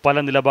കോൺഗ്രസിലും പല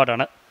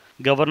നിലപാടാണ്.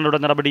 ഗവർണറുടെ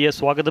നടപടിയെ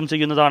സ്വാഗതം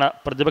ചെയ്യുന്നതാണ്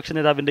പ്രതിപക്ഷ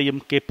നേതാവിൻ്റെയും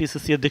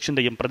KPCC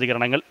അധ്യക്ഷൻ്റെയും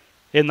പ്രതികരണങ്ങൾ.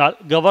 എന്നാൽ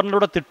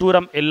ഗവർണറുടെ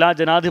തിട്ടൂരം എല്ലാ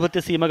ജനാധിപത്യ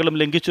സീമകളും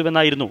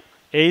ലംഘിച്ചുവെന്നായിരുന്നു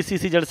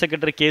AICC ജനറൽ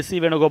സെക്രട്ടറി KC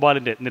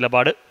വേണുഗോപാലിൻ്റെ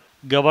നിലപാട്.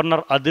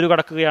 ഗവർണർ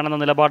അതിരുകടക്കുകയാണെന്ന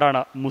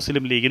നിലപാടാണ്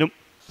മുസ്ലിം ലീഗിനും.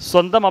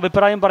 സ്വന്തം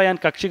അഭിപ്രായം പറയാൻ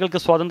കക്ഷികൾക്ക്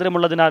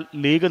സ്വാതന്ത്ര്യമുള്ളതിനാൽ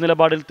ലീഗ്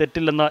നിലപാടിൽ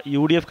തെറ്റില്ലെന്ന്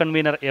UDF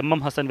കൺവീനർ MM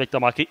ഹസൻ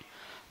വ്യക്തമാക്കി.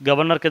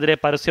 ഗവർണർക്കെതിരെ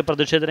പരസ്യ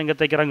പ്രതിഷേധ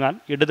രംഗത്തേക്കിറങ്ങാൻ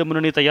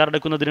ഇടതുമുന്നണി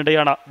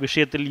തയ്യാറെടുക്കുന്നതിനിടെയാണ്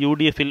വിഷയത്തിൽ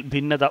UDF-ൽ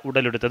ഭിന്നത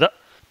ഉടലെടുത്തത്.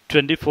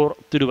 24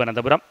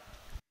 തിരുവനന്തപുരം.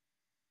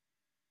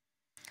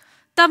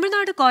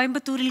 തമിഴ്നാട്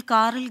കോയമ്പത്തൂരിൽ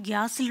കാറിൽ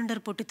ഗ്യാസ് സിലിണ്ടർ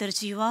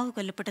പൊട്ടിത്തെറിച്ച് യുവാവ്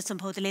കൊല്ലപ്പെട്ട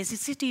സംഭവത്തിലെ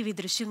CCTV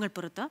ദൃശ്യങ്ങൾ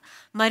പുറത്ത്.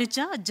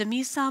 മരിച്ച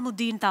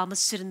ജമീസാമുദ്ദീൻ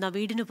താമസിച്ചിരുന്ന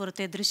വീടിനു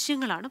പുറത്തെ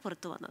ദൃശ്യങ്ങളാണ്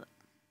പുറത്തുവന്നത്.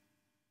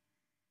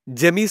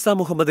 ജമീസ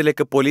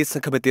മുഹമ്മദിലേക്ക് പോലീസ്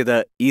സംഘമെത്തിയത്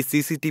ഈ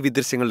CCTV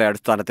ദൃശ്യങ്ങളുടെ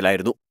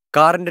അടിസ്ഥാനത്തിലായിരുന്നു.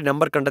 കാറിന്റെ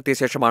നമ്പർ കണ്ടെത്തിയ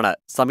ശേഷമാണ്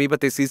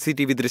സമീപത്തെ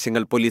CCTV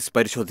ദൃശ്യങ്ങൾ പോലീസ്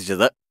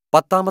പരിശോധിച്ചത്.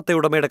 10ാമത്തെ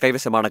ഉടമയുടെ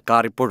കൈവശമാണ്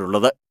കാർ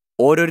ഇപ്പോഴുള്ളത്.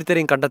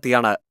 ഓരോരുത്തരെയും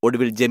കണ്ടെത്തിയാണ്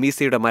ഒടുവിൽ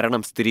ജമീസയുടെ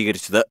മരണം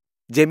സ്ഥിരീകരിച്ചത്.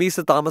 ജമീസ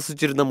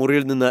താമസിച്ചിരുന്ന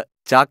മുറിയിൽ നിന്ന്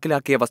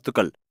ചാക്കിലാക്കിയ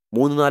വസ്തുക്കൾ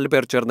 3-4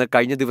 പേർ ചേർന്ന്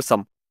കഴിഞ്ഞ ദിവസം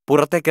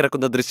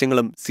പുറത്തേക്കിറക്കുന്ന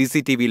ദൃശ്യങ്ങളും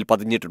CCTV-യിൽ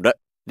പതിഞ്ഞിട്ടുണ്ട്.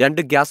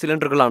 2 ഗ്യാസ്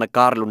സിലിണ്ടറുകളാണ്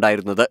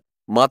കാറിലുണ്ടായിരുന്നത്.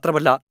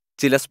 മാത്രമല്ല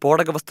ചില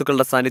സ്ഫോടക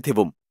വസ്തുക്കളുടെ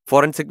സാന്നിധ്യവും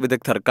ഫോറൻസിക്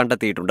വിദഗ്ധർ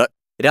കണ്ടെത്തിയിട്ടുണ്ട്.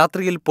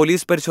 രാത്രിയിൽ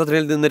പോലീസ്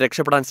പരിശോധനയിൽ നിന്ന്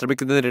രക്ഷപ്പെടാൻ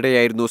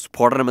ശ്രമിക്കുന്നതിനിടെയായിരുന്നു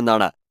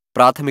സ്ഫോടനമെന്നാണ്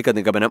പ്രാഥമിക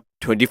നിഗമനം.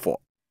 24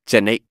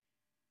 ചെന്നൈ.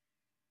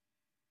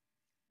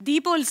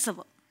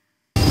 ദീപോത്സവം.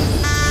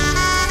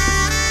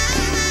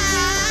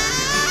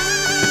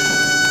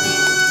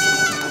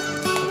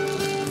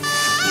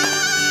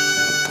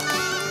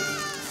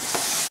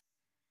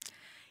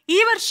 ഈ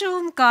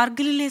വർഷവും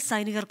കാർഗിലിലെ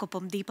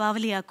സൈനികർക്കൊപ്പം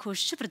ദീപാവലി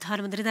ആഘോഷിച്ച്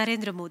പ്രധാനമന്ത്രി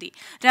നരേന്ദ്രമോദി.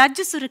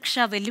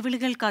 രാജ്യസുരക്ഷാ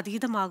വെല്ലുവിളികൾക്ക്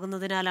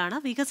അതീതമാകുന്നതിനാലാണ്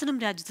വികസനം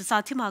രാജ്യത്ത്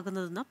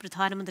സാധ്യമാകുന്നതെന്ന്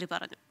പ്രധാനമന്ത്രി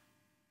പറഞ്ഞു.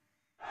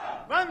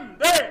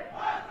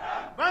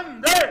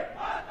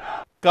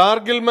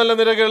 കാർഗിൽ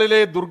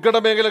മലനിരകളിലെ ദുർഘട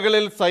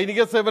മേഖലകളിൽ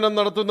സൈനിക സേവനം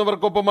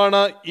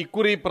നടത്തുന്നവർക്കൊപ്പമാണ്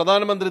ഇക്കുറി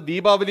പ്രധാനമന്ത്രി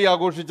ദീപാവലി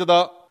ആഘോഷിച്ചത്.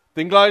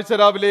 തിങ്കളാഴ്ച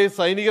രാവിലെ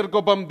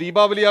സൈനികർക്കൊപ്പം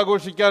ദീപാവലി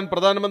ആഘോഷിക്കാൻ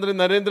പ്രധാനമന്ത്രി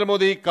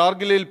നരേന്ദ്രമോദി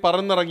കാർഗിലിൽ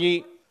പറന്നിറങ്ങി.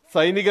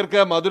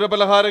 സൈനികർക്ക്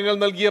മധുരപലഹാരങ്ങൾ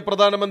നൽകിയ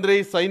പ്രധാനമന്ത്രി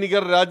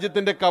സൈനികർ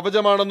രാജ്യത്തിന്റെ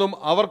കവചമാണെന്നും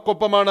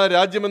അവർക്കൊപ്പമാണ്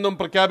രാജ്യമെന്നും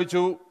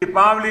പ്രഖ്യാപിച്ചു.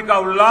 ദീപാവലി കാ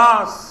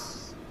Ullas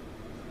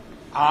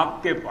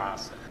Aapke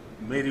pass high,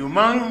 Mary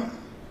Umang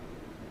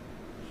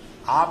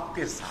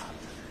Aapke സാത്ത്.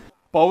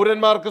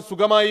 പൗരന്മാർക്ക്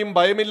സുഖമായും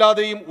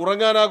ഭയമില്ലാതെയും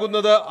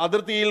ഉറങ്ങാനാകുന്നത്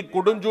അതിർത്തിയിൽ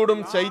കൊടുംചൂടും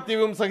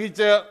ശൈത്യവും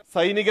സഹിച്ച്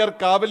സൈനികർ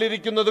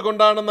കാവലിരിക്കുന്നത്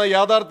കൊണ്ടാണെന്ന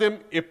യാഥാർത്ഥ്യം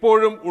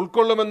എപ്പോഴും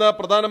ഉൾക്കൊള്ളുമെന്ന്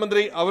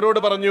പ്രധാനമന്ത്രി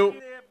അവരോട് പറഞ്ഞു.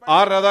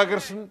 ആർ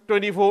രാധാകൃഷ്ണൻ,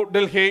 24,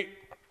 ഡൽഹി.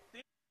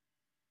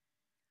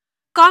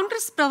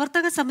 കോൺഗ്രസ്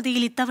പ്രവർത്തക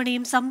സമിതിയിൽ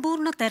ഇത്തവണയും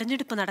സമ്പൂർണ്ണ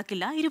തെരഞ്ഞെടുപ്പ്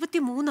നടക്കില്ല.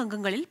 23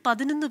 അംഗങ്ങളിൽ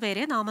 11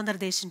 പേരെ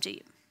നാമനിർദ്ദേശം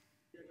ചെയ്യും.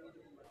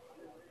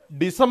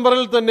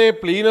 ഡിസംബറിൽ തന്നെ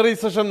പ്ലീനറി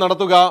സെഷൻ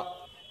നടത്തുക.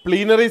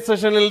 പ്ലീനറി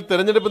സെഷനിൽ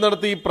തെരഞ്ഞെടുപ്പ്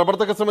നടത്തി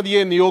പ്രവർത്തക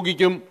സമിതിയെ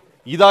നിയോഗിക്കും.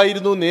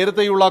 ഇതായിരുന്നു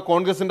നേരത്തെയുള്ള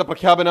കോൺഗ്രസിന്റെ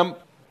പ്രഖ്യാപനം.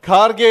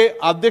 ഖാർഗെ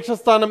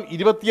അധ്യക്ഷസ്ഥാനം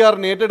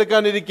 26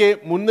 ഏറ്റെടുക്കാനിരിക്കെ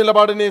മുൻ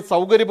നിലപാടിനെ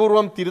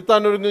സൗകര്യപൂർവ്വം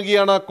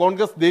തിരുത്താനൊരുങ്ങുകയാണ്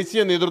കോൺഗ്രസ്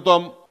ദേശീയ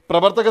നേതൃത്വം.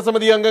 പ്രവർത്തക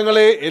സമിതി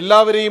അംഗങ്ങളെ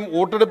എല്ലാവരെയും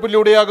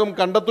വോട്ടെടുപ്പിലൂടെയാകും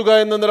കണ്ടെത്തുക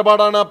എന്ന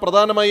നിലപാടാണ്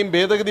പ്രധാനമായും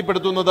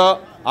ഭേദഗതിപ്പെടുത്തുന്നത്.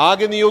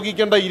 ആകെ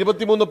നിയോഗിക്കേണ്ട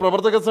 23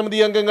 പ്രവർത്തക സമിതി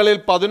അംഗങ്ങളിൽ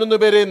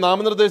 11 പേരെ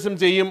നാമനിർദ്ദേശം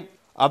ചെയ്യും.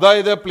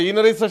 അതായത്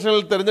പ്ലീനറി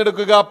സെഷനിൽ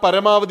തെരഞ്ഞെടുക്കുക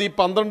പരമാവധി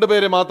 12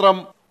 പേരെ മാത്രം.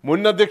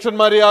 മുൻ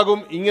അധ്യക്ഷന്മാരെയാകും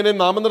ഇങ്ങനെ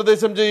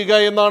നാമനിർദ്ദേശം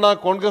ചെയ്യുക എന്നാണ്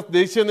കോൺഗ്രസ്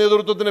ദേശീയ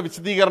നേതൃത്വത്തിന്റെ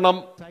വിശദീകരണം.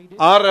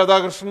 ആർ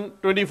രാധാകൃഷ്ണൻ,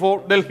 24,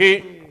 ഡൽഹി.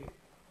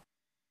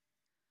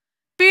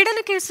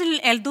 പീഡനക്കേസിൽ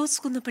എൽദോസ്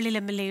കുന്നപ്പള്ളി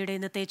MLA-യുടെ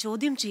ഇന്നത്തെ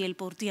ചോദ്യം ചെയ്യൽ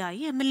പൂർത്തിയായി.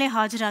 MLA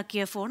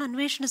ഹാജരാക്കിയ ഫോൺ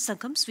അന്വേഷണ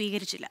സംഘം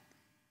സ്വീകരിച്ചില്ല.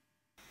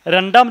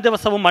 രണ്ടാം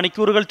ദിവസവും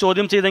മണിക്കൂറുകൾ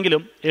ചോദ്യം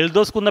ചെയ്തെങ്കിലും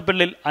എൽദോസ്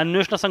കുന്നപ്പള്ളിൽ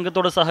അന്വേഷണ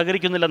സംഘത്തോട്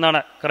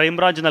സഹകരിക്കുന്നില്ലെന്നാണ്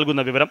ക്രൈംബ്രാഞ്ച്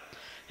നൽകുന്ന വിവരം.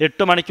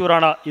 8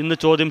 മണിക്കൂറാണ് ഇന്ന്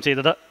ചോദ്യം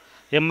ചെയ്തത്.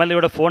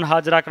 MLA-യുടെ ഫോൺ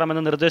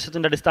ഹാജരാക്കണമെന്ന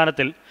നിർദ്ദേശത്തിന്റെ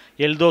അടിസ്ഥാനത്തിൽ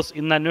എൽദോസ്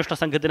ഇന്ന് അന്വേഷണ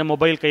സംഘത്തിന്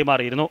മൊബൈൽ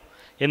കൈമാറിയിരുന്നു.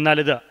 എന്നാൽ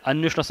ഇത്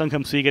അന്വേഷണ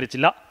സംഘം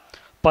സ്വീകരിച്ചില്ല.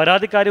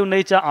 പരാതിക്കാരി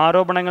ഉന്നയിച്ച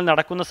ആരോപണങ്ങൾ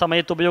നടക്കുന്ന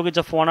സമയത്ത് ഉപയോഗിച്ച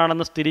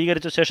ഫോണാണെന്ന്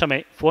സ്ഥിരീകരിച്ച ശേഷമേ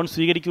ഫോൺ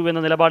സ്വീകരിക്കൂ എന്ന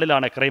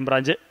നിലപാടിലാണ്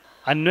ക്രൈംബ്രാഞ്ച്.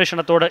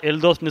 അന്വേഷണത്തോട്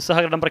എൽദോസ്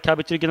നിസ്സഹകരണം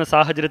പ്രഖ്യാപിച്ചിരിക്കുന്ന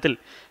സാഹചര്യത്തിൽ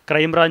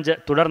ക്രൈംബ്രാഞ്ച്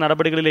തുടർ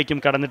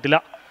നടപടികളിലേക്കും കടന്നിട്ടില്ല.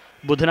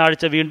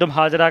 ബുധനാഴ്ച വീണ്ടും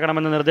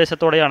ഹാജരാകണമെന്ന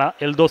നിർദ്ദേശത്തോടെയാണ്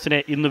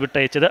എൽദോസിനെ ഇന്ന്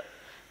വിട്ടയച്ചത്.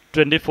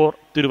 24,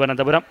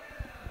 തിരുവനന്തപുരം.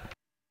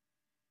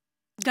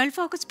 ഗൾഫ്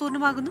ഫോക്കസ്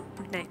പൂർണ്ണമാകുന്നു.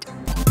 Good night.